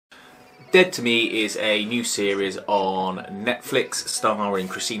Dead to Me is a new series on Netflix starring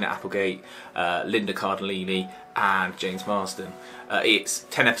Christina Applegate, Linda Cardellini and James Marsden. It's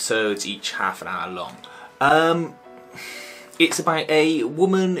 10 episodes, each half an hour long. It's about a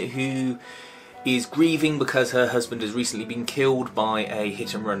woman who is grieving because her husband has recently been killed by a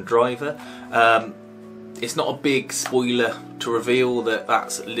hit-and-run driver. It's not a big spoiler to reveal that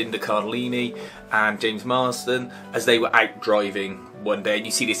that's Linda Cardellini and James Marsden as they were out driving one day, and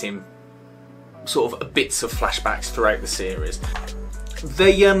you see this in sort of bits of flashbacks throughout the series.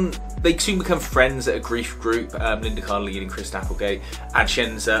 They soon become friends at a grief group, Linda Cardellini and Chris Applegate, and she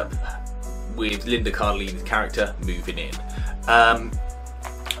ends up with Linda Cardellini's character moving in.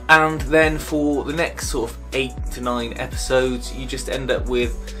 And then for the next sort of 8 to 9 episodes, you just end up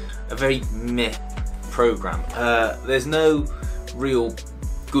with a very meh programme. There's no real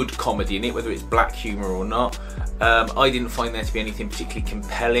good comedy in it, whether it's black humour or not. I didn't find there to be anything particularly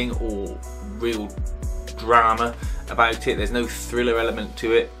compelling or real drama about it. There's no thriller element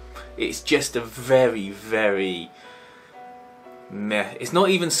to it. It's just a very, very meh. It's not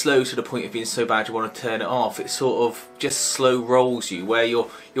even slow to the point of being so bad you want to turn it off. It sort of just slow rolls you, where you're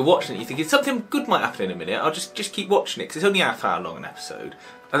watching it, you think something good might happen in a minute, I'll just keep watching it because it's only half hour long an episode.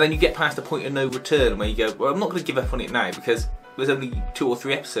 And then you get past the point of no return where you go, well, I'm not going to give up on it now because there's only 2 or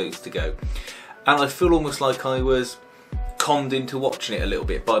 3 episodes to go. And I feel almost like I was conned into watching it a little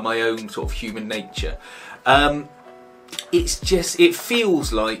bit by my own sort of human nature. It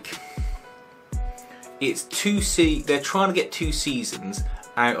feels like it's they're trying to get 2 seasons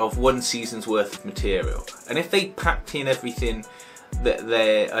out of 1 season's worth of material. And if they packed in everything that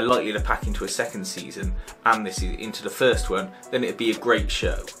they are likely to pack into a second season and this is into the first one, then it'd be a great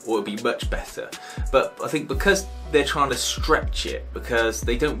show, or it'd be much better. But I think because they're trying to stretch it, because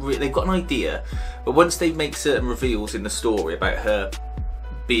they've got an idea, but once they make certain reveals in the story about her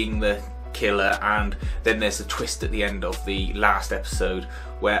being the killer, and then there's a twist at the end of the last episode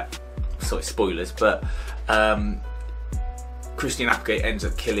where, sorry, spoilers, but Christina Applegate ends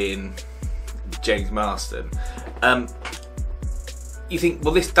up killing James Marsden. You think,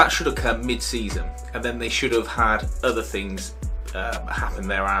 well, that should have come mid-season, and then they should have had other things happen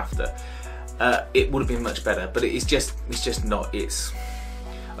thereafter. It would have been much better, but it's just not.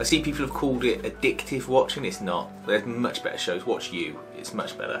 I see people have called it addictive watching. It's not. There's much better shows. Watch You. It's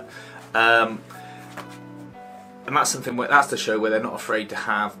much better. And that's something that's the show where they're not afraid to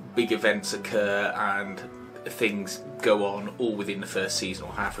have big events occur and things go on all within the first season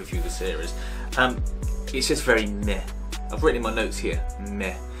or halfway through the series. It's just very meh. I've written in my notes here,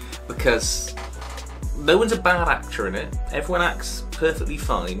 meh, because no one's a bad actor in it. Everyone acts perfectly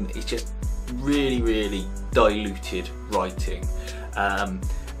fine. It's just really, really diluted writing. And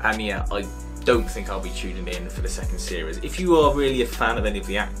yeah, I don't think I'll be tuning in for the second series. If you are really a fan of any of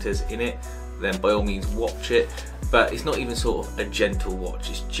the actors in it, then by all means watch it. But it's not even sort of a gentle watch.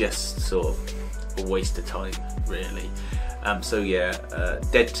 It's just sort of a waste of time, really. So yeah,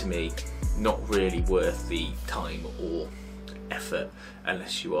 Dead to Me, not really worth the time or effort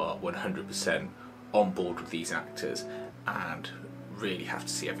unless you are 100% on board with these actors and really have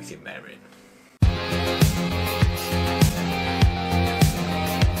to see everything they're in.